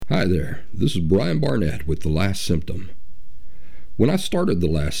Hi there, this is Brian Barnett with The Last Symptom. When I started The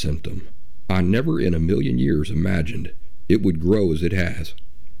Last Symptom, I never in a million years imagined it would grow as it has.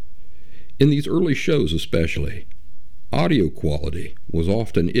 In these early shows especially, audio quality was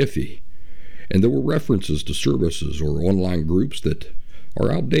often iffy, and there were references to services or online groups that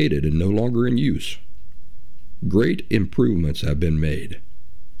are outdated and no longer in use. Great improvements have been made.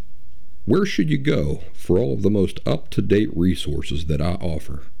 Where should you go for all of the most up-to-date resources that I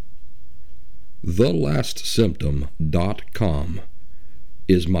offer? TheLastSymptom.com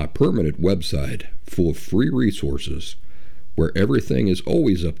is my permanent website full of free resources where everything is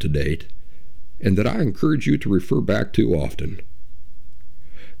always up to date and that I encourage you to refer back to often.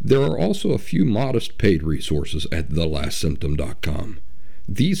 There are also a few modest paid resources at TheLastSymptom.com.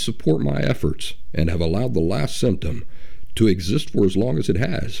 These support my efforts and have allowed The Last Symptom to exist for as long as it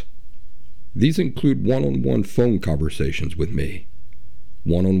has. These include one-on-one phone conversations with me,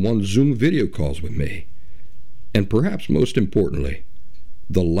 one-on-one Zoom video calls with me, and perhaps most importantly,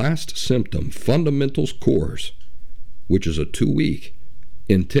 The Last Symptom Fundamentals Course, which is a 2-week,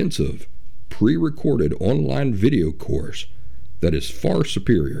 intensive, pre-recorded online video course that is far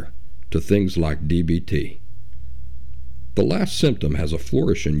superior to things like DBT. The Last Symptom has a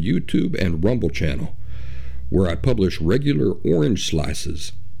flourishing YouTube and Rumble channel where I publish regular orange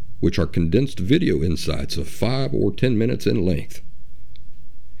slices, which are condensed video insights of 5 or 10 minutes in length.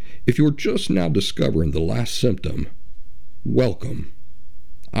 If you're just now discovering The Last Symptom, welcome.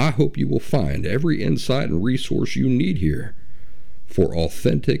 I hope you will find every insight and resource you need here for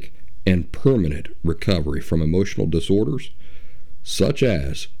authentic and permanent recovery from emotional disorders such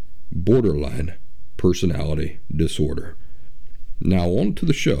as borderline personality disorder. Now on to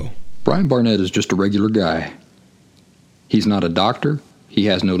the show. Brian Barnett is just a regular guy. He's not a doctor. He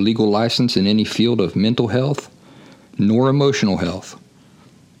has no legal license in any field of mental health nor emotional health.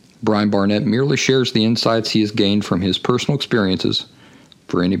 Brian Barnett merely shares the insights he has gained from his personal experiences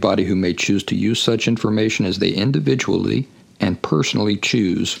for anybody who may choose to use such information as they individually and personally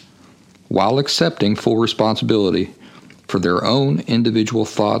choose, while accepting full responsibility for their own individual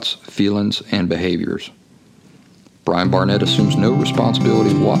thoughts, feelings, and behaviors. Brian Barnett assumes no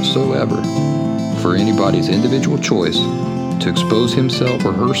responsibility whatsoever for anybody's individual choice to expose himself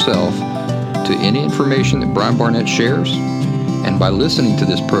or herself to any information that Brian Barnett shares, and by listening to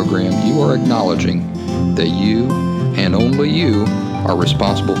this program, you are acknowledging that you, and only you, are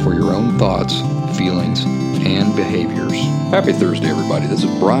responsible for your own thoughts, feelings, and behaviors. Happy Thursday, everybody. This is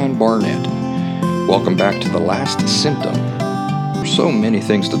Brian Barnett. Welcome back to The Last Symptom. There's so many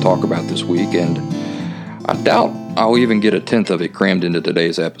things to talk about this week, and I doubt I'll even get a tenth of it crammed into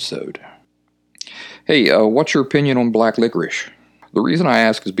today's episode. Hey, what's your opinion on black licorice? The reason I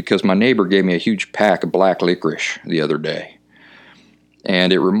ask is because my neighbor gave me a huge pack of black licorice the other day.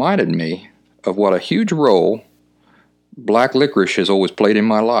 And it reminded me of what a huge role black licorice has always played in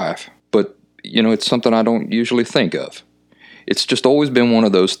my life. But, it's something I don't usually think of. It's just always been one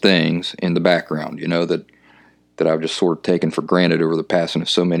of those things in the background, that I've just sort of taken for granted over the passing of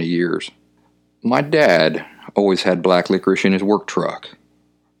so many years. My dad always had black licorice in his work truck.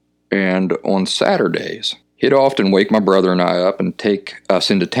 And on Saturdays, he'd often wake my brother and I up and take us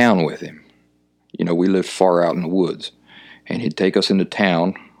into town with him. We lived far out in the woods. And he'd take us into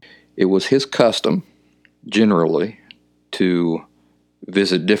town. It was his custom, generally, to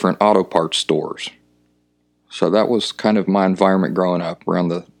visit different auto parts stores. So that was kind of my environment growing up, around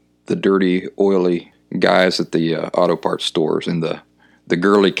the dirty, oily guys at the auto parts stores and the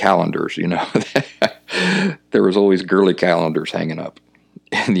girly calendars, There was always girly calendars hanging up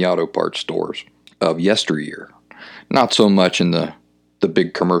in the auto parts stores of yesteryear. Not so much in the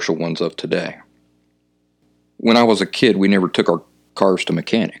big commercial ones of today. When I was a kid, we never took our cars to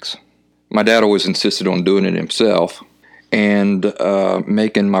mechanics. My dad always insisted on doing it himself and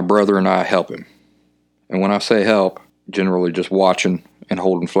making my brother and I help him. And when I say help, generally just watching and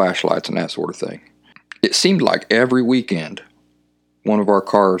holding flashlights and that sort of thing. It seemed like every weekend one of our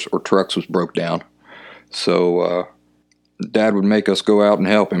cars or trucks was broke down. So Dad would make us go out and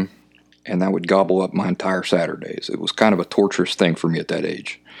help him, and that would gobble up my entire Saturdays. It was kind of a torturous thing for me at that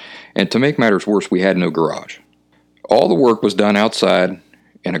age. And to make matters worse, we had no garage. All the work was done outside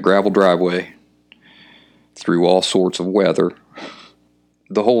in a gravel driveway through all sorts of weather.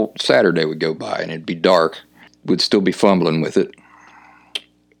 The whole Saturday would go by and it'd be dark. We'd still be fumbling with it.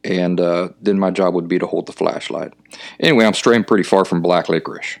 And then my job would be to hold the flashlight. Anyway, I'm straying pretty far from black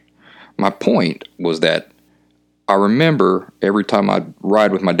licorice. My point was that I remember every time I'd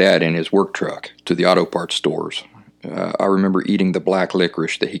ride with my dad in his work truck to the auto parts stores, I remember eating the black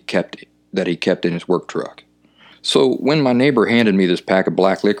licorice that he kept in his work truck. So when my neighbor handed me this pack of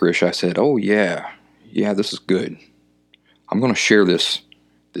black licorice, I said, oh yeah, this is good. I'm going to share this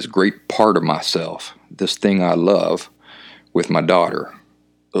great part of myself, this thing I love, with my daughter.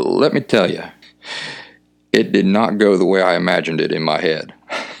 Let me tell you, it did not go the way I imagined it in my head.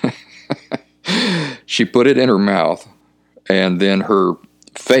 She put it in her mouth, and then her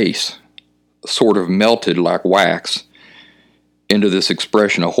face sort of melted like wax into this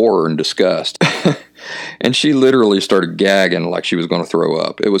expression of horror and disgust. And she literally started gagging like she was going to throw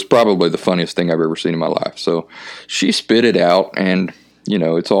up. It was probably the funniest thing I've ever seen in my life. So she spit it out, and,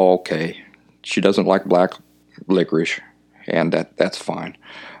 it's all okay. She doesn't like black licorice, and that's fine.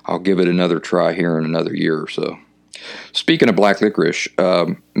 I'll give it another try here in another year or so. Speaking of black licorice,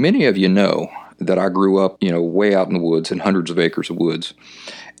 many of you know that I grew up, way out in the woods, in hundreds of acres of woods.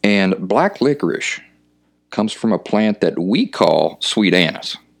 And black licorice comes from a plant that we call sweet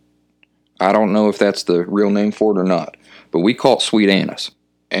anise. I don't know if that's the real name for it or not, but we call it sweet anise.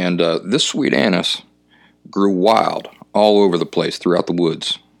 And this sweet anise grew wild all over the place throughout the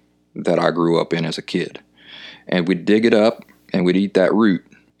woods that I grew up in as a kid. And we'd dig it up and we'd eat that root.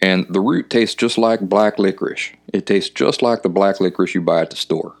 And the root tastes just like black licorice. It tastes just like the black licorice you buy at the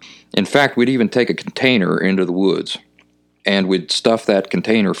store. In fact, we'd even take a container into the woods, and we'd stuff that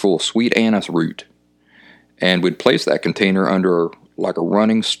container full of sweet anise root. And we'd place that container under like a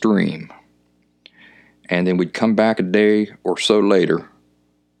running stream. And then we'd come back a day or so later,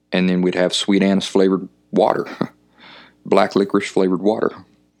 and then we'd have sweet anise flavored water. Black licorice flavored water.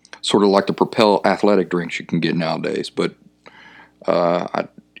 Sort of like the Propel athletic drinks you can get nowadays, but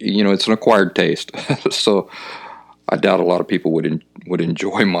it's an acquired taste. So I doubt a lot of people would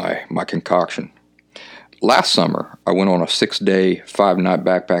enjoy my concoction. Last summer, I went on a 6-day, 5-night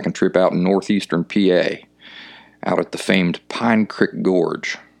backpacking trip out in northeastern PA, out at the famed Pine Creek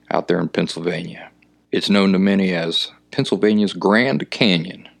Gorge out there in Pennsylvania. It's known to many as Pennsylvania's Grand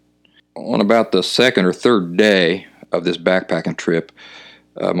Canyon. On about the second or third day of this backpacking trip,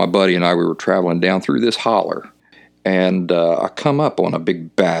 my buddy and I, we were traveling down through this holler, and I come up on a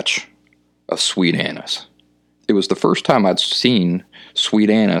big batch of sweet anise. It was the first time I'd seen sweet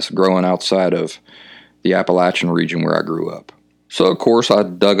anise growing outside of the Appalachian region where I grew up. So, of course, I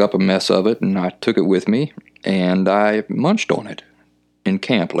dug up a mess of it, and I took it with me, and I munched on it in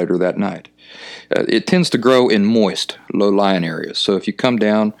camp later that night. It tends to grow in moist, low-lying areas, so if you come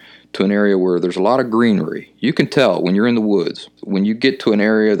down to an area where there's a lot of greenery, you can tell when you're in the woods. When you get to an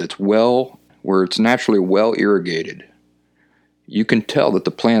area that's where it's naturally well irrigated, you can tell that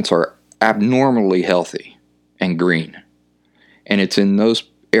the plants are abnormally healthy and green. And it's in those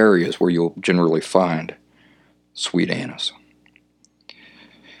areas where you'll generally find sweet anise.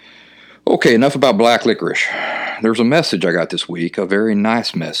 Okay, enough about black licorice. There's a message I got this week, a very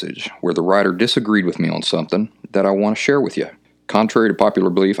nice message, where the writer disagreed with me on something that I want to share with you. Contrary to popular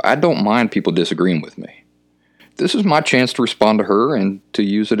belief, I don't mind people disagreeing with me. This is my chance to respond to her and to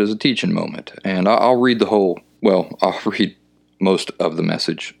use it as a teaching moment. And I'll read I'll read most of the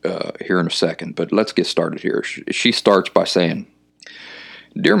message here in a second, but let's get started here. She starts by saying,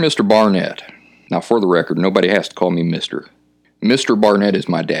 Dear Mr. Barnett, now for the record, nobody has to call me Mr. Mr. Barnett is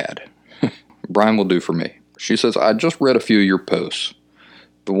my dad. Brian will do for me. She says, I just read a few of your posts.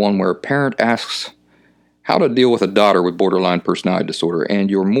 The one where a parent asks how to deal with a daughter with borderline personality disorder, and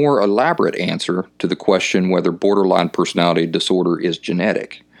your more elaborate answer to the question whether borderline personality disorder is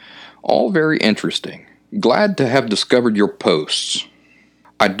genetic. All very interesting. Glad to have discovered your posts.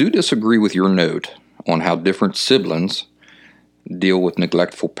 I do disagree with your note on how different siblings deal with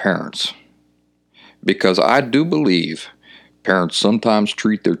neglectful parents, because I do believe parents sometimes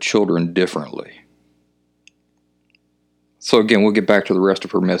treat their children differently. So again, we'll get back to the rest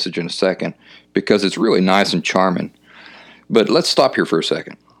of her message in a second, because it's really nice and charming. But let's stop here for a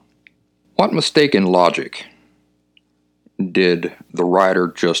second. What mistaken logic did the writer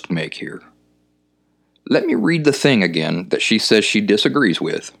just make here? Let me read the thing again that she says she disagrees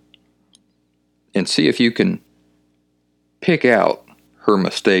with, and see if you can pick out her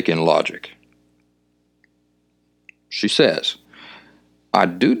mistaken logic. She says, I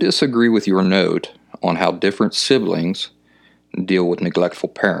do disagree with your note on how different siblings deal with neglectful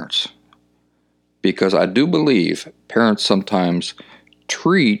parents, because I do believe parents sometimes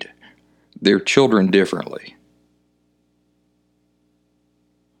treat their children differently.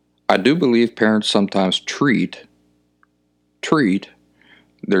 I do believe parents sometimes treat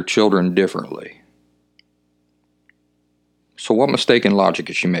their children differently. So what mistaken logic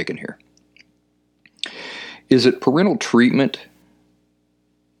is she making here? Is it parental treatment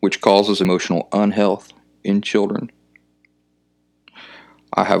which causes emotional unhealth in children?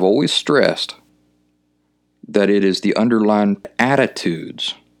 I have always stressed that it is the underlying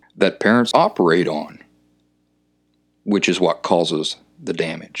attitudes that parents operate on, which is what causes the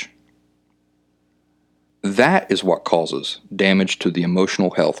damage. That is what causes damage to the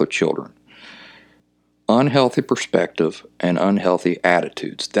emotional health of children. Unhealthy perspective and unhealthy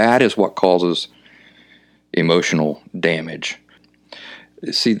attitudes. That is what causes emotional damage.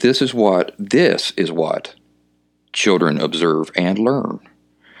 See, this is what children observe and learn.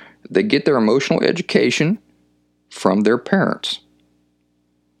 They get their emotional education from their parents.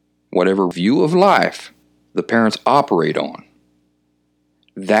 Whatever view of life the parents operate on,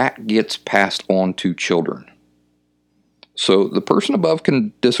 that gets passed on to children. So the person above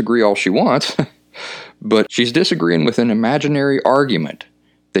can disagree all she wants, but she's disagreeing with an imaginary argument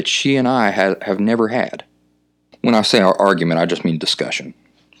that she and I have never had. When I say argument, I just mean discussion.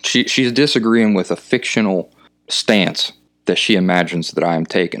 She's disagreeing with a fictional stance that she imagines that I am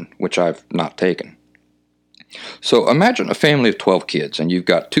taking, which I've not taken. So imagine a family of 12 kids, and you've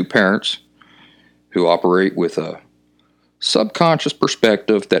got two parents who operate with a subconscious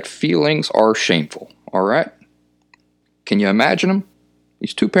perspective that feelings are shameful, all right? Can you imagine them?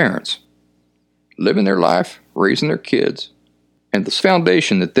 These two parents living their life, raising their kids, and the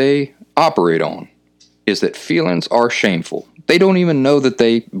foundation that they operate on is that feelings are shameful. They don't even know that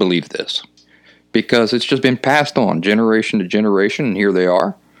they believe this because it's just been passed on generation to generation, and here they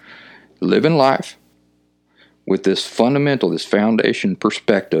are living life with this fundamental, this foundation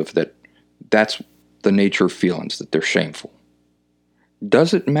perspective that's the nature of feelings, that they're shameful.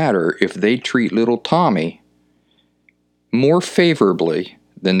 Does it matter if they treat little Tommy more favorably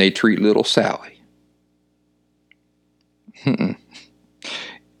than they treat little Sally?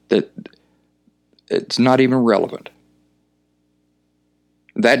 It's not even relevant.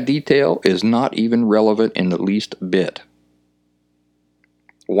 That detail is not even relevant in the least bit.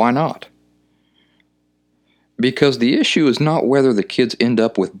 Why not? Because the issue is not whether the kids end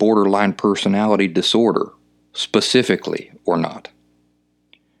up with borderline personality disorder, specifically or not.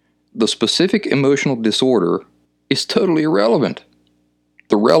 The specific emotional disorder is totally irrelevant.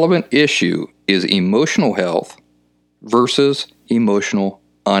 The relevant issue is emotional health versus emotional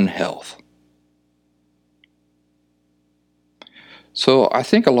unhealth. So I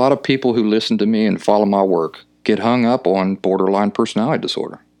think a lot of people who listen to me and follow my work get hung up on borderline personality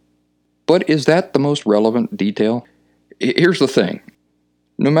disorder. But is that the most relevant detail? Here's the thing.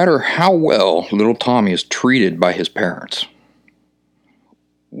 No matter how well little Tommy is treated by his parents,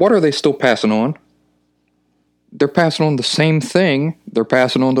 what are they still passing on? They're passing on the same thing they're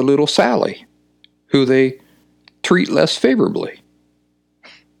passing on to little Sally, who they treat less favorably.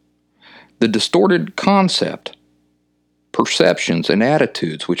 The distorted concept, perceptions, and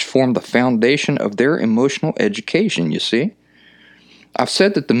attitudes which form the foundation of their emotional education, you see? I've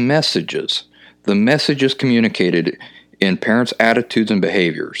said that the messages communicated in parents' attitudes and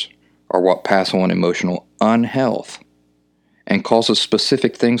behaviors are what pass on emotional unhealth and causes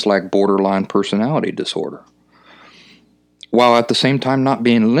specific things like borderline personality disorder, while at the same time not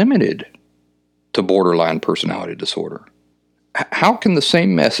being limited to borderline personality disorder. How can the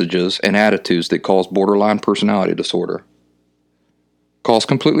same messages and attitudes that cause borderline personality disorder cause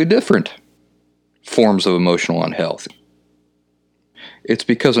completely different forms of emotional unhealth? It's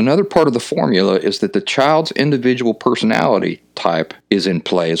because another part of the formula is that the child's individual personality type is in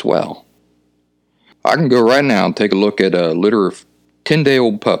play as well. I can go right now and take a look at a litter of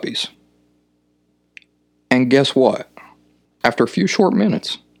 10-day-old puppies. And guess what? After a few short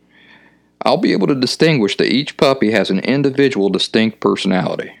minutes, I'll be able to distinguish that each puppy has an individual distinct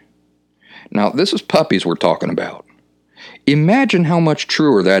personality. Now, this is puppies we're talking about. Imagine how much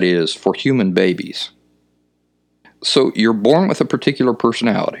truer that is for human babies. So you're born with a particular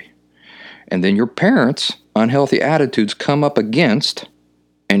personality, and then your parents' unhealthy attitudes come up against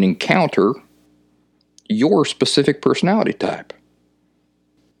and encounter your specific personality type.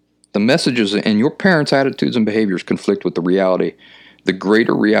 The messages in your parents' attitudes and behaviors conflict with the reality, the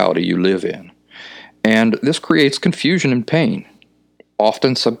greater reality you live in. And this creates confusion and pain,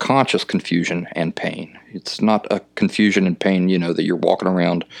 often subconscious confusion and pain. It's not a confusion and pain, that you're walking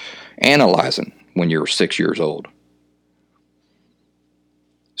around analyzing when you're 6 years old.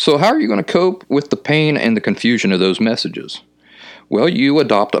 So how are you going to cope with the pain and the confusion of those messages? Well, you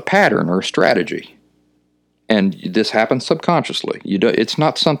adopt a pattern or a strategy. And this happens subconsciously. It's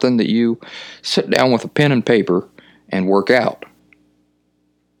not something that you sit down with a pen and paper and work out.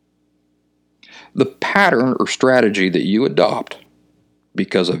 The pattern or strategy that you adopt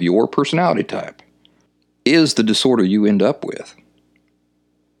because of your personality type is the disorder you end up with.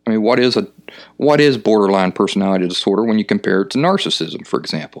 I mean, what is what is borderline personality disorder when you compare it to narcissism, for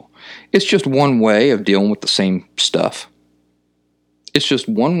example? It's just one way of dealing with the same stuff. It's just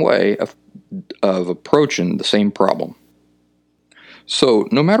one way of approaching the same problem. So,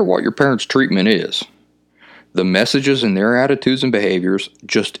 no matter what your parents' treatment is, the messages in their attitudes and behaviors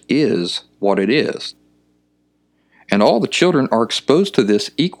just is what it is. And all the children are exposed to this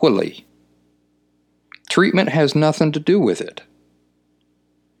equally. Treatment has nothing to do with it.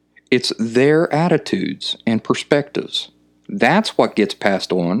 It's their attitudes and perspectives. That's what gets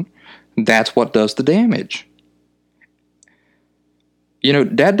passed on. That's what does the damage. You know,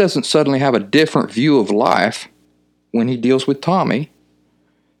 Dad doesn't suddenly have a different view of life when he deals with Tommy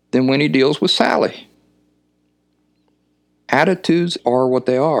than when he deals with Sally. Attitudes are what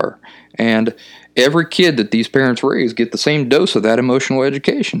they are. And every kid that these parents raise get the same dose of that emotional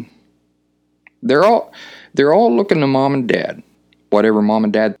education. They're all looking to mom and dad. Whatever mom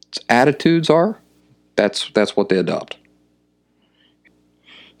and dad's attitudes are, that's what they adopt.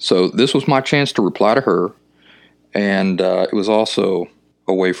 So this was my chance to reply to her, and it was also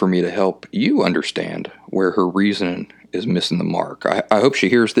a way for me to help you understand where her reasoning is missing the mark. I hope she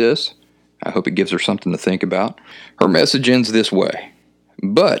hears this. I hope it gives her something to think about. Her message ends this way: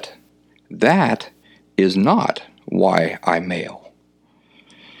 but that is not why I mail.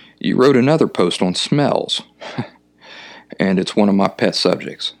 You wrote another post on smells, and it's one of my pet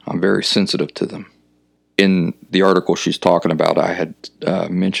subjects. I'm very sensitive to them. In the article she's talking about, I had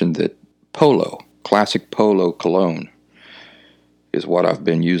mentioned that Polo, classic Polo cologne, is what I've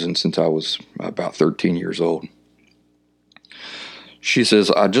been using since I was about 13 years old. She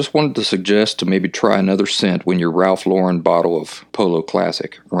says, I just wanted to suggest to maybe try another scent when your Ralph Lauren bottle of Polo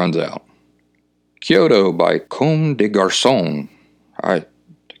Classic runs out. Kyoto by Comme des Garçons. I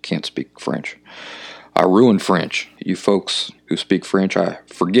can't speak French. I ruin French. You folks who speak French,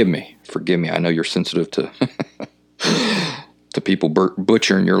 forgive me. Forgive me. I know you're sensitive to to people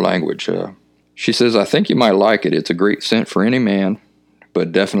butchering your language. She says, I think you might like it. It's a great scent for any man,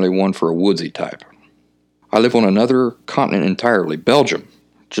 but definitely one for a woodsy type. I live on another continent entirely, Belgium.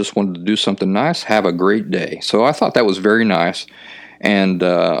 Just wanted to do something nice. Have a great day. So I thought that was very nice, and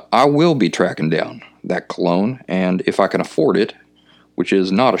I will be tracking down that cologne, and if I can afford it, which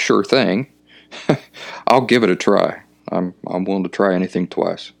is not a sure thing, I'll give it a try. I'm willing to try anything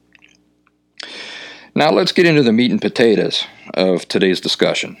twice. Now let's get into the meat and potatoes of today's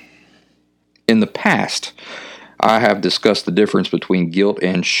discussion. In the past, I have discussed the difference between guilt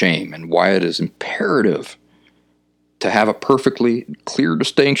and shame and why it is imperative to have a perfectly clear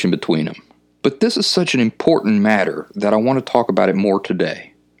distinction between them. But this is such an important matter that I want to talk about it more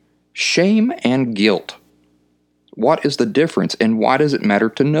today. Shame and guilt. What is the difference, and why does it matter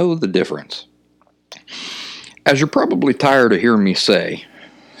to know the difference? As you're probably tired of hearing me say,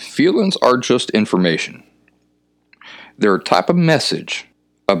 feelings are just information. They're a type of message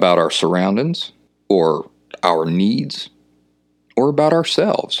about our surroundings, or our needs, or about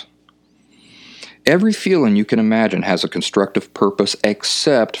ourselves. Every feeling you can imagine has a constructive purpose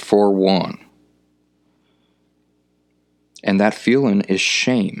except for one. And that feeling is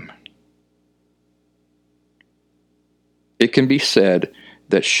shame. It can be said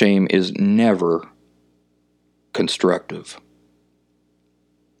that shame is never constructive.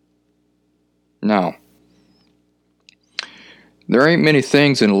 Now, there ain't many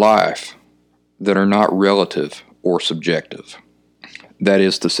things in life that are not relative or subjective. That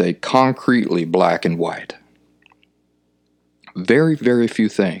is to say, concretely black and white. Very, very few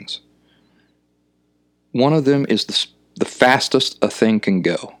things. One of them is the fastest a thing can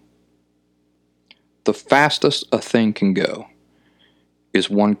go. The fastest a thing can go is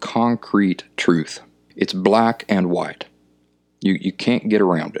one concrete truth. It's black and white. You can't get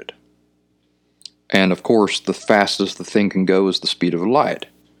around it. And of course, the fastest the thing can go is the speed of light.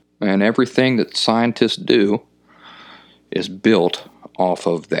 And everything that scientists do is built off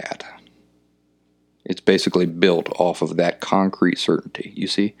of that. It's basically built off of that concrete certainty, you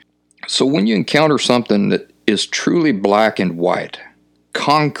see? So when you encounter something that is truly black and white,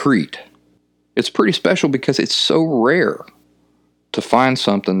 concrete, it's pretty special because it's so rare to find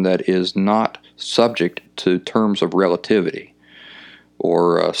something that is not subject to terms of relativity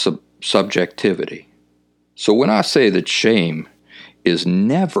or subjectivity. So when I say that shame is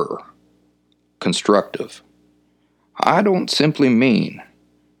never constructive, I don't simply mean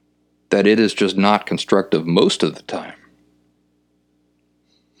that it is just not constructive most of the time.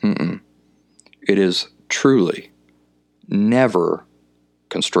 It is truly never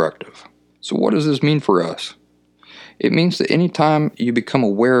constructive. So what does this mean for us? It means that anytime you become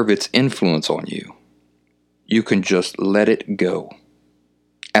aware of its influence on you, you can just let it go.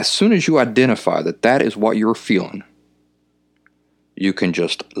 As soon as you identify that that is what you're feeling, you can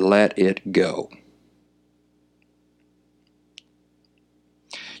just let it go.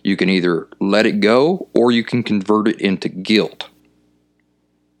 You can either let it go or you can convert it into guilt,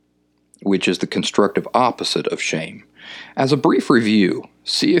 which is the constructive opposite of shame. As a brief review,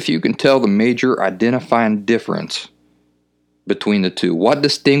 see if you can tell the major identifying difference between the two. What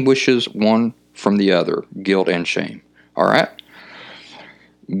distinguishes one from the other, guilt and shame? All right?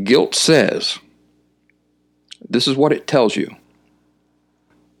 Guilt says, this is what it tells you.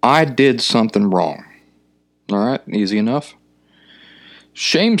 I did something wrong. All right? Easy enough.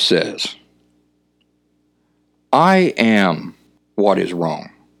 Shame says, I am what is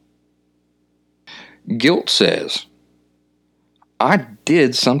wrong. Guilt says, I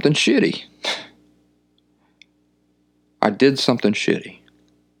did something shitty. I did something shitty.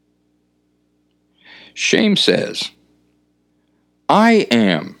 Shame says, I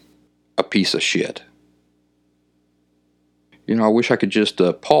am a piece of shit. I wish I could just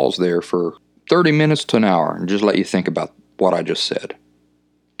pause there for 30 minutes to an hour and just let you think about what I just said.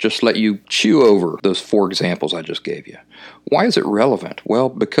 Just let you chew over those 4 examples I just gave you. Why is it relevant? Well,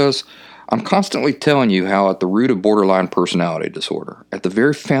 because I'm constantly telling you how at the root of borderline personality disorder, at the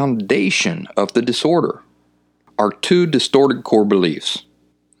very foundation of the disorder, are 2 distorted core beliefs.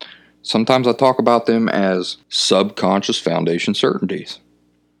 Sometimes I talk about them as subconscious foundation certainties.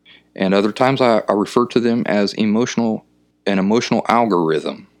 And other times I refer to them as an emotional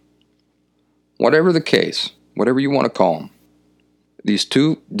algorithm. Whatever the case, whatever you want to call them, these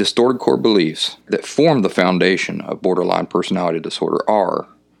 2 distorted core beliefs that form the foundation of borderline personality disorder are: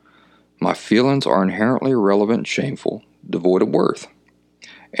 my feelings are inherently irrelevant and shameful, devoid of worth.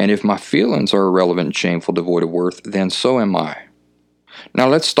 And if my feelings are irrelevant and shameful, devoid of worth, then so am I. Now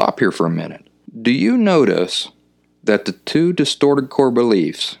let's stop here for a minute. Do you notice that the 2 distorted core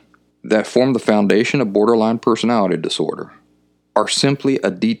beliefs that form the foundation of borderline personality disorder are simply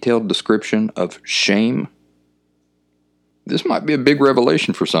a detailed description of shame? This might be a big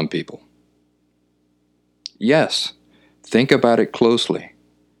revelation for some people. Yes, think about it closely.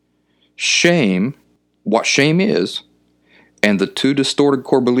 Shame, what shame is, and the 2 distorted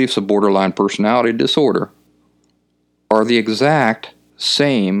core beliefs of borderline personality disorder are the exact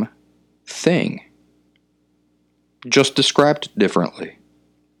same thing, just described differently.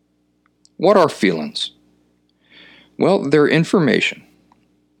 What are feelings? Well, they're information,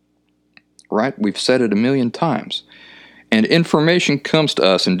 right? We've said it a million times. And information comes to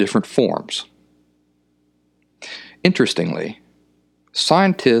us in different forms. Interestingly,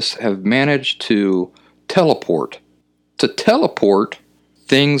 scientists have managed to teleport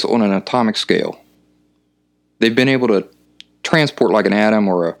things on an atomic scale. They've been able to transport like an atom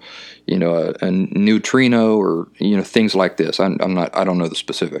or a neutrino or things like this. I don't know the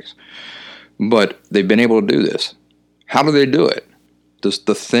specifics, but they've been able to do this. How do they do it? Does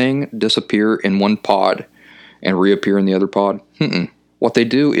the thing disappear in one pod and reappear in the other pod? What they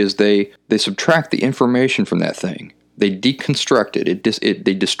do is they subtract the information from that thing. They deconstruct it.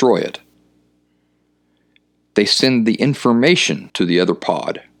 They destroy it. They send the information to the other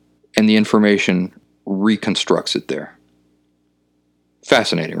pod, and the information reconstructs it there.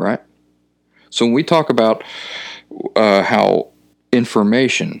 Fascinating, right? So when we talk about how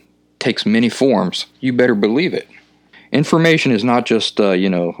information takes many forms, you better believe it. Information is not just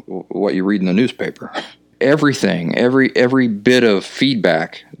what you read in the newspaper. Everything, every bit of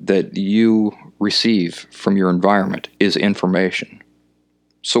feedback that you receive from your environment is information.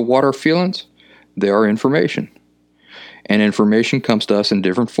 So what are feelings? They are information. And information comes to us in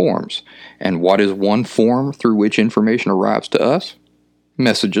different forms. And what is one form through which information arrives to us?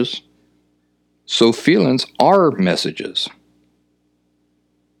 Messages. So feelings are messages.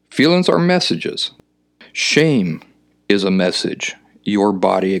 Feelings are messages. Shame is a message your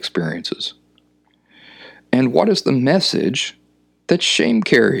body experiences. And what is the message that shame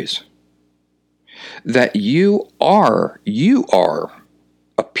carries? That you are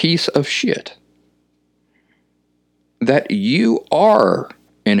a piece of shit. That you are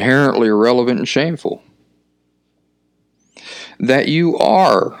inherently irrelevant and shameful. That you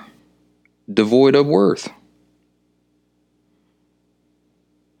are devoid of worth.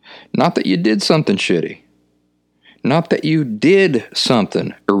 Not that you did something shitty. Not that you did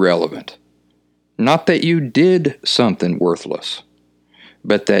something irrelevant. Not that you did something worthless.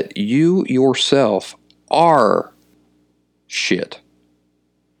 But that you yourself are shit.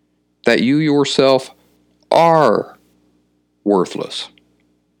 That you yourself are worthless.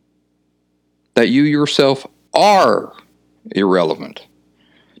 That you yourself are irrelevant.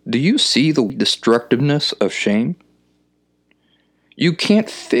 Do you see the destructiveness of shame? You can't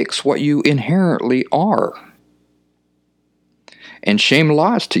fix what you inherently are. And shame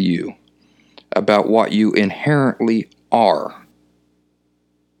lies to you about what you inherently are.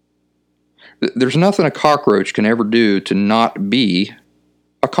 There's nothing a cockroach can ever do to not be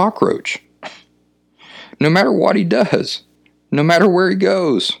a cockroach. No matter what he does, no matter where he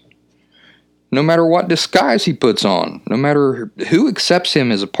goes, no matter what disguise he puts on, no matter who accepts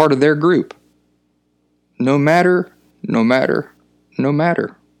him as a part of their group, no matter,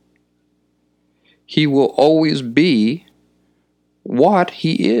 he will always be what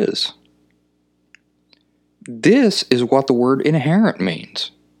he is. This is what the word inherent means.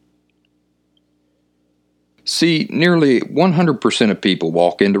 See, nearly 100% of people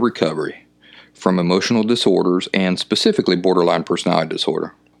walk into recovery from emotional disorders and specifically borderline personality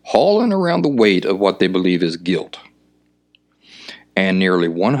disorder, hauling around the weight of what they believe is guilt. And nearly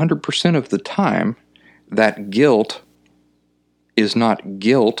 100% of the time, that guilt is not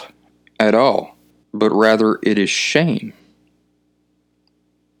guilt at all, but rather it is shame.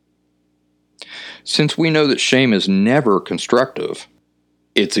 Since we know that shame is never constructive,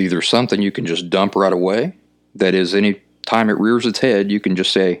 it's either something you can just dump right away, that is, any time it rears its head, you can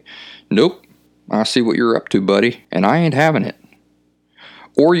just say, nope, I see what you're up to, buddy, and I ain't having it.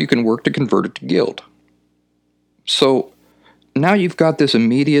 Or you can work to convert it to guilt. So now you've got this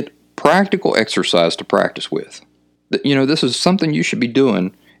immediate, practical exercise to practice with. This is something you should be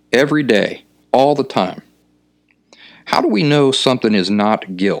doing every day, all the time. How do we know something is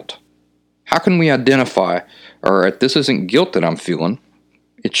not guilt? How can we identify, all right, this isn't guilt that I'm feeling,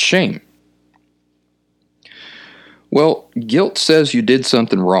 it's shame? Well, guilt says you did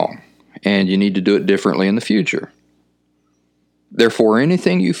something wrong, and you need to do it differently in the future. Therefore,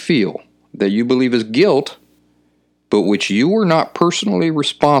 anything you feel that you believe is guilt, but which you were not personally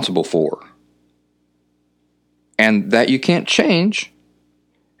responsible for, and that you can't change,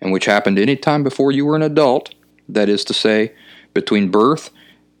 and which happened any time before you were an adult, that is to say, between birth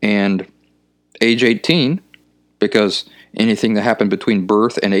and age 18, because anything that happened between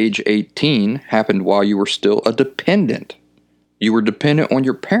birth and age 18 happened while you were still a dependent. You were dependent on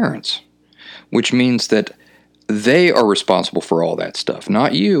your parents, which means that they are responsible for all that stuff,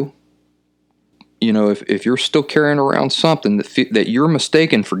 not you. If you're still carrying around something that you're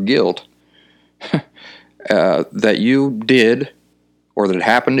mistaken for guilt, that you did, or that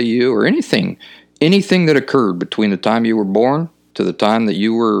happened to you, or anything that occurred between the time you were born to the time that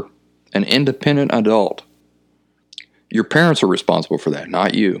you were an independent adult, your parents are responsible for that,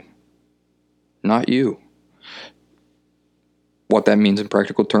 not you. Not you. What that means in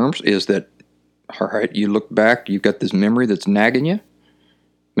practical terms is that, all right, you look back, you've got this memory that's nagging you,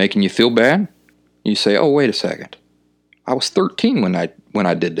 making you feel bad. You say, oh, wait a second. I was 13 when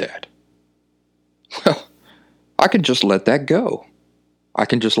I did that. Well, I can just let that go. I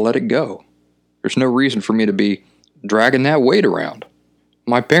can just let it go. There's no reason for me to be dragging that weight around.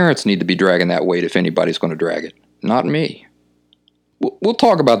 My parents need to be dragging that weight if anybody's going to drag it, not me. We'll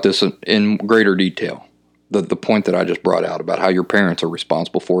talk about this in greater detail, the point that I just brought out about how your parents are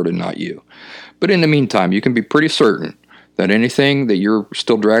responsible for it and not you. But in the meantime, you can be pretty certain that anything that you're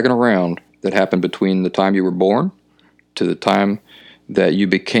still dragging around that happened between the time you were born to the time that you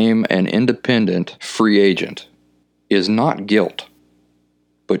became an independent free agent is not guilt,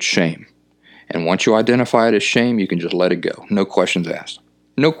 but shame. And once you identify it as shame, you can just let it go. No questions asked.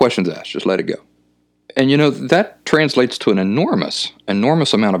 No questions asked. Just let it go. And that translates to an enormous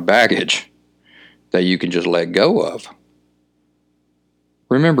amount of baggage that you can just let go of.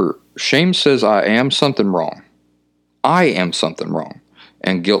 Remember, shame says I am something wrong. I am something wrong.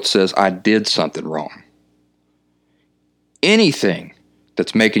 And guilt says I did something wrong. Anything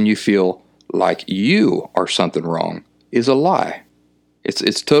that's making you feel like you are something wrong is a lie.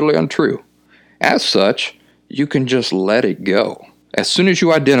 It's totally untrue. As such, you can just let it go. As soon as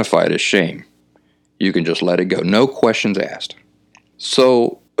you identify it as shame, you can just let it go. No questions asked.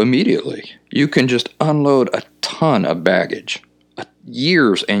 So immediately, you can just unload a ton of baggage,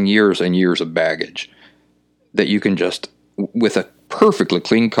 years and years and years of baggage that you can just, with a perfectly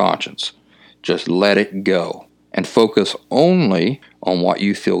clean conscience, just let it go and focus only on what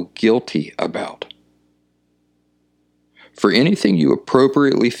you feel guilty about. For anything you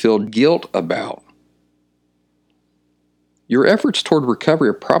appropriately feel guilt about, your efforts toward recovery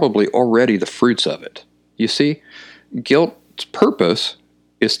are probably already the fruits of it. You see, guilt's purpose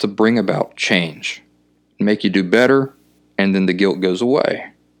is to bring about change, make you do better, and then the guilt goes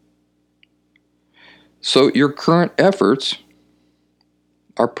away. So your current efforts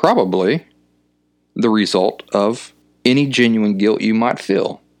are probably the result of any genuine guilt you might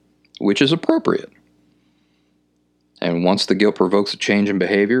feel, which is appropriate. And once the guilt provokes a change in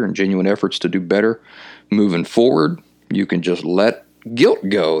behavior and genuine efforts to do better moving forward, you can just let guilt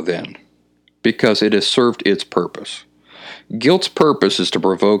go then, because it has served its purpose. Guilt's purpose is to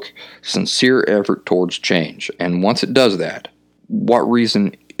provoke sincere effort towards change. And once it does that, what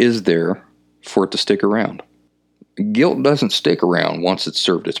reason is there for it to stick around? Guilt doesn't stick around once it's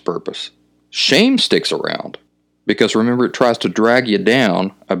served its purpose. Shame sticks around, because remember, it tries to drag you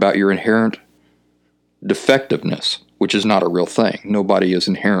down about your inherent defectiveness, which is not a real thing. Nobody is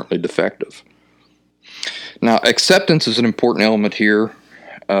inherently defective. Now, acceptance is an important element here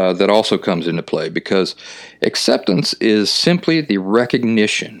that also comes into play, because acceptance is simply the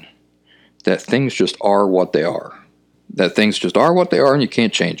recognition that things just are what they are. That things just are what they are and you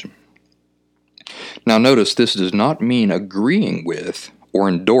can't change them. Now, notice this does not mean agreeing with or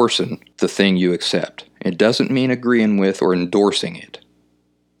endorsing the thing you accept. It doesn't mean agreeing with or endorsing it.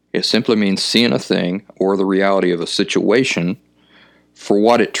 It simply means seeing a thing or the reality of a situation for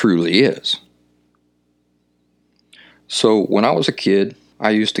what it truly is. So when I was a kid, I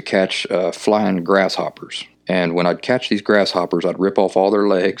used to catch flying grasshoppers. And when I'd catch these grasshoppers, I'd rip off all their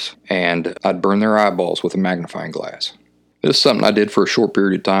legs and I'd burn their eyeballs with a magnifying glass. This is something I did for a short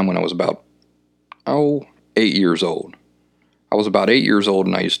period of time when I was about, 8 years old. I was about 8 years old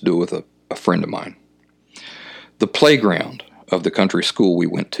and I used to do it with a friend of mine. The playground of the country school we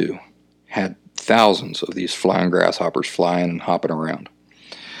went to had thousands of these flying grasshoppers flying and hopping around.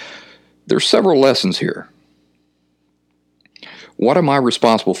 There's several lessons here. What am I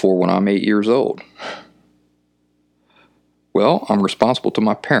responsible for when I'm 8 years old? Well, I'm responsible to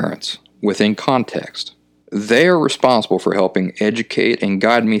my parents within context. They are responsible for helping educate and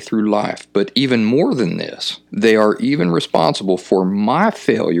guide me through life. But even more than this, they are even responsible for my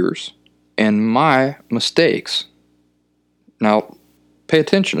failures and my mistakes. Now, pay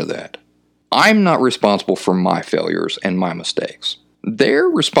attention to that. I'm not responsible for my failures and my mistakes. They're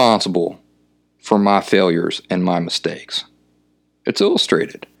responsible for my failures and my mistakes. It's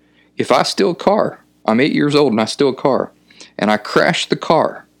illustrated. If I steal a car, I'm 8 years old and I steal a car, and I crash the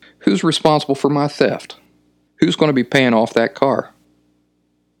car, who's responsible for my theft? Who's going to be paying off that car?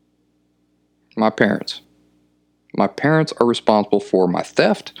 My parents. My parents are responsible for my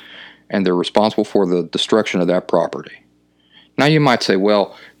theft, and they're responsible for the destruction of that property. Now you might say,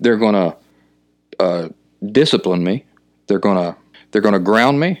 well, they're going to discipline me. They're going to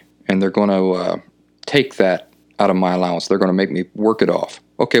ground me, and they're going to take that out of my allowance. They're going to make me work it off.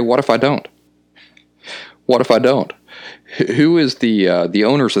 Okay, what if I don't? What if I don't? Who is the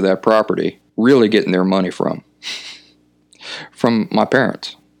owners of that property really getting their money from? From my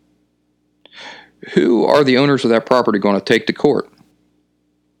parents. Who are the owners of that property going to take to court?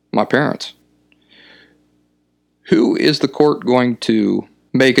 My parents. Who is the court going to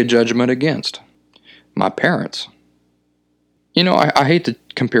make a judgment against? My parents. You know, I hate to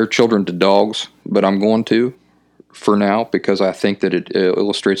compare children to dogs, but I'm going to for now because I think that it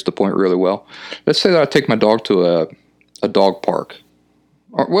illustrates the point really well. Let's say that I take my dog to a dog park.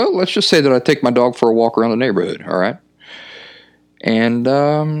 Or, well, let's just say that I take my dog for a walk around the neighborhood, all right? And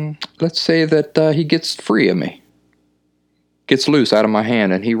let's say that he gets free of me, gets loose out of my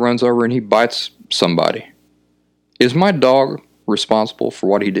hand, and he runs over and he bites somebody. Is my dog responsible for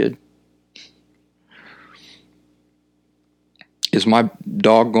what he did? Is my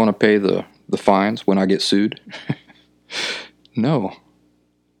dog going to pay the fines when I get sued? No.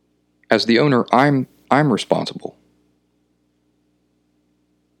 As the owner, I'm responsible.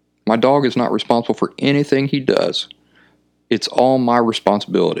 My dog is not responsible for anything he does. It's all my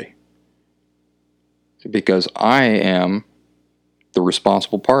responsibility. Because I am the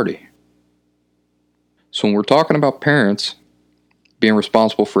responsible party. So when we're talking about parents being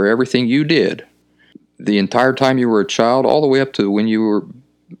responsible for everything you did, the entire time you were a child, all the way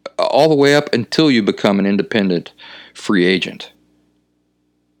up until you become an independent free agent.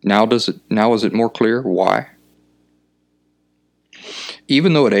 Now is it more clear why?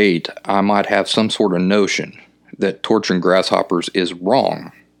 Even though at 8, I might have some sort of notion that torturing grasshoppers is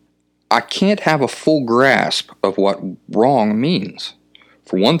wrong, I can't have a full grasp of what wrong means.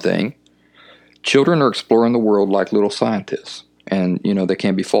 For one thing, children are exploring the world like little scientists, and they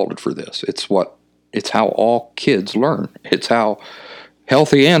can't be faulted for this. It's how all kids learn. It's how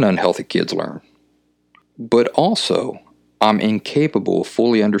healthy and unhealthy kids learn. But also, I'm incapable of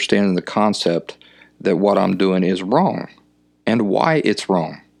fully understanding the concept that what I'm doing is wrong and why it's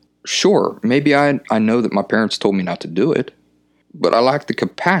wrong. Sure, maybe I know that my parents told me not to do it, but I lack the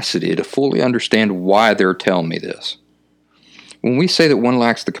capacity to fully understand why they're telling me this. When we say that one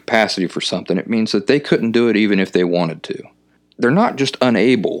lacks the capacity for something, it means that they couldn't do it even if they wanted to. They're not just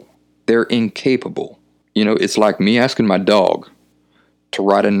unable, they're incapable. It's like me asking my dog to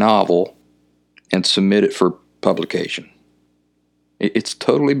write a novel and submit it for publication. It's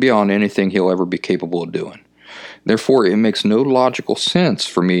totally beyond anything he'll ever be capable of doing. Therefore, it makes no logical sense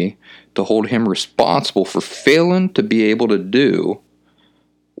for me to hold him responsible for failing to be able to do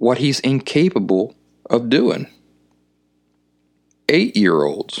what he's incapable of doing.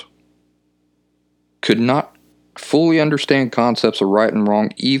 8-year-olds could not fully understand concepts of right and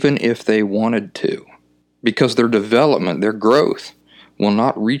wrong even if they wanted to, because their development, their growth, will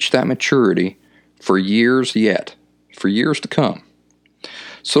not reach that maturity for years yet, for years to come.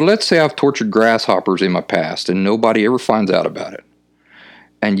 So let's say I've tortured grasshoppers in my past and nobody ever finds out about it.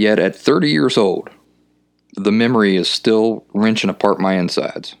 And yet at 30 years old, the memory is still wrenching apart my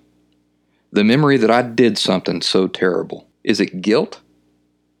insides. The memory that I did something so terrible. Is it guilt?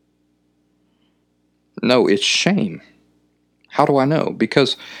 No, it's shame. How do I know?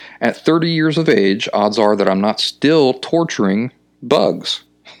 Because at 30 years of age, odds are that I'm not still torturing bugs.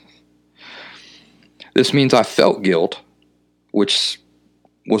 This means I felt guilt, which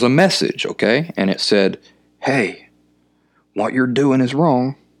was a message, okay? And it said, hey, what you're doing is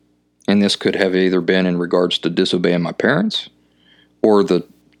wrong. And this could have either been in regards to disobeying my parents or the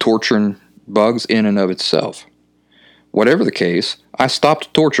torturing bugs in and of itself. Whatever the case, I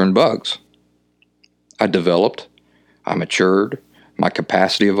stopped torturing bugs. I developed, I matured, my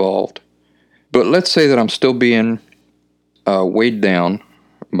capacity evolved. But let's say that I'm still being weighed down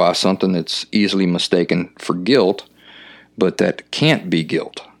by something that's easily mistaken for guilt, but that can't be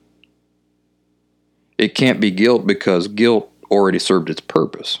guilt. It can't be guilt because guilt already served its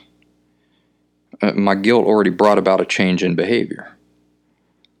purpose. My guilt already brought about a change in behavior.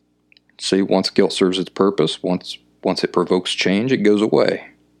 See, once guilt serves its purpose, once it provokes change, it goes away.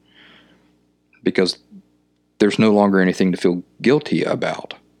 Because there's no longer anything to feel guilty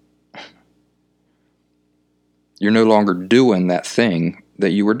about. You're no longer doing that thing that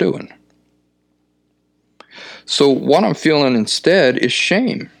you were doing. So what I'm feeling instead is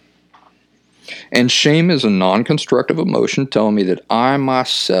shame. And shame is a non-constructive emotion telling me that I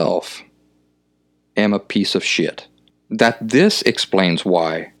myself am a piece of shit. That this explains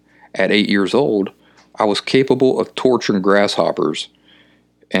why, at 8 years old, I was capable of torturing grasshoppers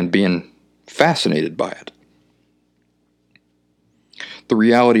and being fascinated by it. The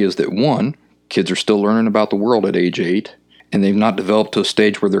reality is that 1, kids are still learning about the world at age 8, and they've not developed to a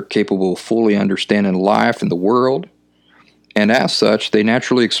stage where they're capable of fully understanding life and the world, and as such, they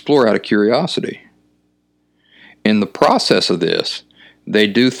naturally explore out of curiosity. In the process of this, they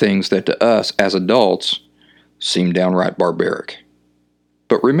do things that to us as adults seem downright barbaric.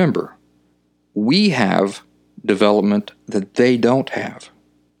 But remember, we have development that they don't have.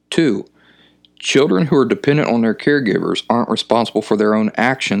 2, children who are dependent on their caregivers aren't responsible for their own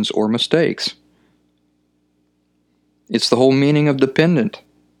actions or mistakes. It's the whole meaning of dependent.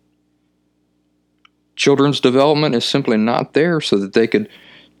 Children's development is simply not there so that they could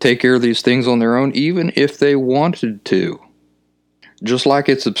take care of these things on their own, even if they wanted to. Just like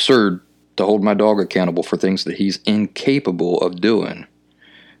it's absurd to hold my dog accountable for things that he's incapable of doing,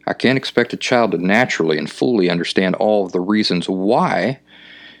 I can't expect a child to naturally and fully understand all of the reasons why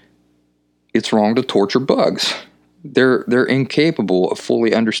it's wrong to torture bugs. They're incapable of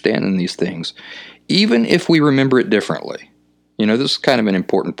fully understanding these things, even if we remember it differently. This is kind of an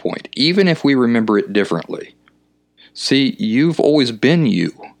important point. Even if we remember it differently. See, you've always been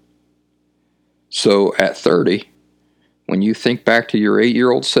you. So at 30, when you think back to your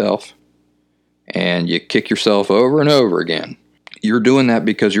 8-year-old self and you kick yourself over and over again, you're doing that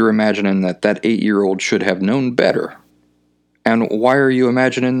because you're imagining that 8-year-old should have known better. And why are you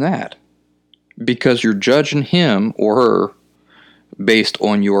imagining that? Because you're judging him or her based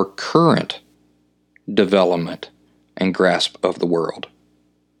on your current development and grasp of the world.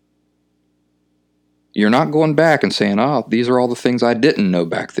 You're not going back and saying, these are all the things I didn't know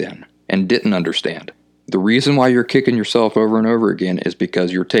back then and didn't understand. The reason why you're kicking yourself over and over again is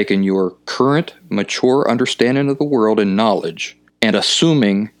because you're taking your current mature understanding of the world and knowledge and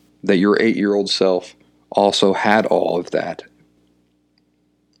assuming that your 8-year-old self also had all of that.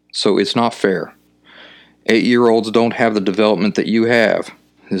 So it's not fair. 8-year-olds don't have the development that you have.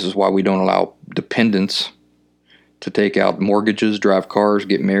 This is why we don't allow dependents to take out mortgages, drive cars,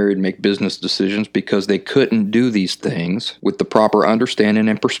 get married, make business decisions, because they couldn't do these things with the proper understanding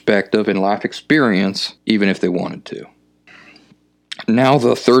and perspective and life experience, even if they wanted to. Now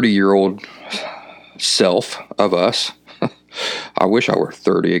the 30-year-old self of us, I wish I were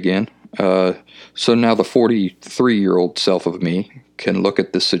 30 again, so now the 43-year-old self of me can look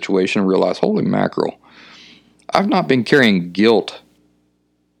at this situation and realize, holy mackerel, I've not been carrying guilt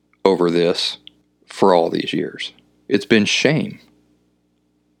over this for all these years. It's been shame.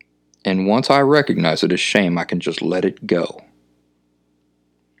 And once I recognize it as shame, I can just let it go.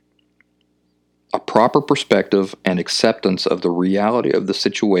 A proper perspective and acceptance of the reality of the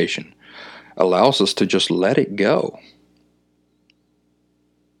situation allows us to just let it go.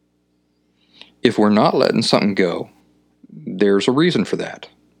 If we're not letting something go, there's a reason for that.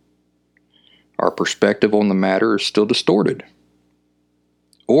 Our perspective on the matter is still distorted.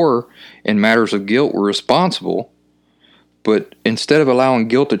 Or, in matters of guilt, we're responsible, but instead of allowing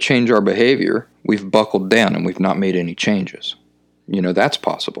guilt to change our behavior, we've buckled down and we've not made any changes. That's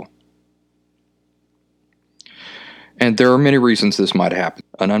possible. And there are many reasons this might happen.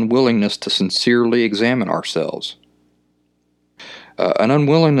 An unwillingness to sincerely examine ourselves. An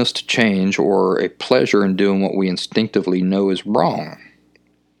unwillingness to change, or a pleasure in doing what we instinctively know is wrong.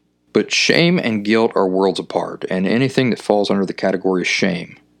 But shame and guilt are worlds apart, and anything that falls under the category of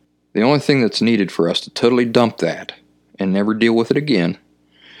shame, the only thing that's needed for us to totally dump that and never deal with it again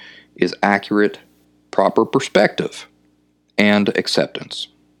is accurate, proper perspective and acceptance.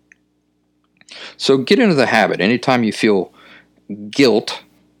 So get into the habit. Anytime you feel guilt,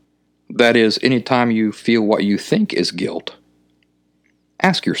 that is, anytime you feel what you think is guilt,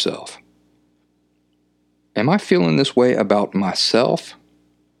 ask yourself, am I feeling this way about myself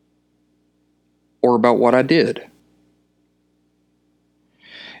or about what I did?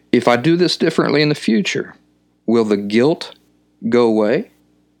 If I do this differently in the future, will the guilt go away?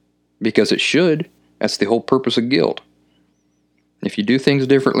 Because it should. That's the whole purpose of guilt. If you do things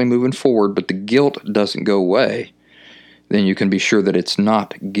differently moving forward, but the guilt doesn't go away, then you can be sure that it's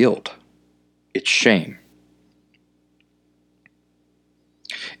not guilt. It's shame.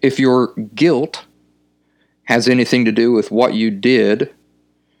 If your guilt has anything to do with what you did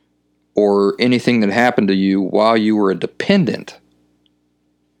or anything that happened to you while you were a dependent,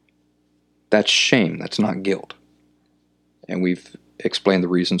 that's shame. That's not guilt. And we've explained the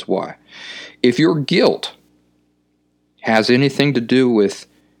reasons why. If your guilt has anything to do with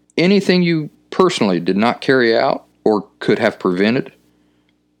anything you personally did not carry out or could have prevented,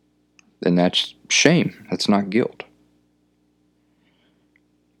 then that's shame. That's not guilt.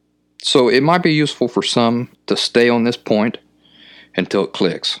 So it might be useful for some to stay on this point until it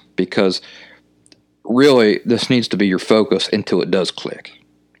clicks, because really this needs to be your focus until it does click.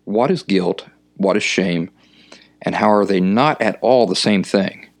 What is guilt? What is shame? And how are they not at all the same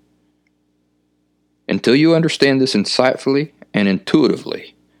thing? Until you understand this insightfully and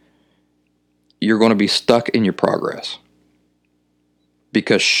intuitively, you're going to be stuck in your progress.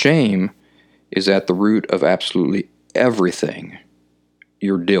 Because shame is at the root of absolutely everything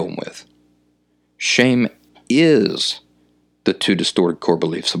you're dealing with. Shame is the two distorted core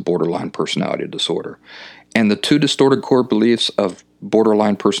beliefs of borderline personality disorder. And the two distorted core beliefs of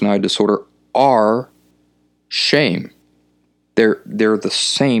borderline personality disorder are shame. They're the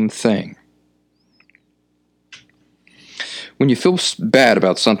same thing. When you feel bad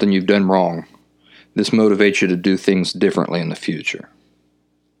about something you've done wrong, this motivates you to do things differently in the future.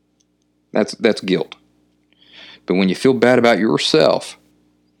 That's guilt. But when you feel bad about yourself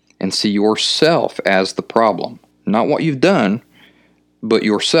and see yourself as the problem, not what you've done, but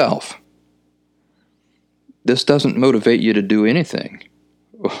yourself, this doesn't motivate you to do anything.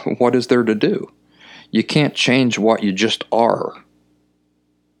 What is there to do? You can't change what you just are.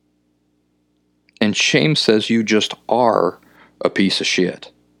 And shame says you just are a piece of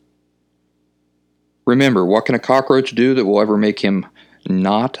shit. Remember, what can a cockroach do that will ever make him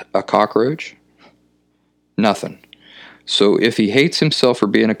not a cockroach? Nothing. So if he hates himself for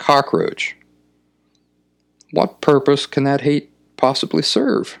being a cockroach, what purpose can that hate possibly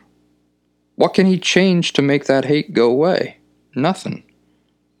serve? What can he change to make that hate go away? Nothing.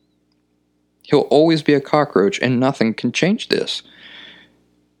 He'll always be a cockroach, and nothing can change this.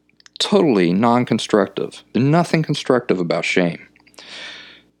 Totally non-constructive. Nothing constructive about shame.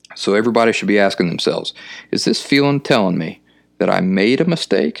 So everybody should be asking themselves, is this feeling telling me that I made a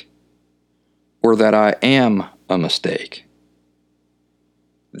mistake or that I am a mistake?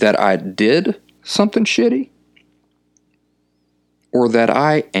 That I did something shitty or that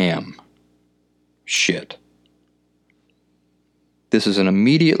I am shit? This is an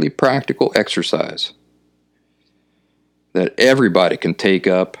immediately practical exercise that everybody can take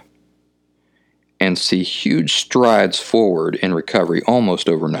up and see huge strides forward in recovery almost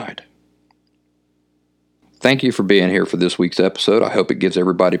overnight. Thank you for being here for this week's episode. I hope it gives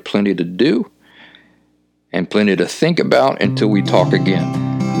everybody plenty to do and plenty to think about until we talk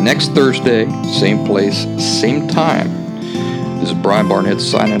again. Next Thursday, same place, same time. This is Brian Barnett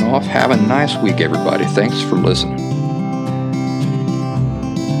signing off. Have a nice week, everybody. Thanks for listening.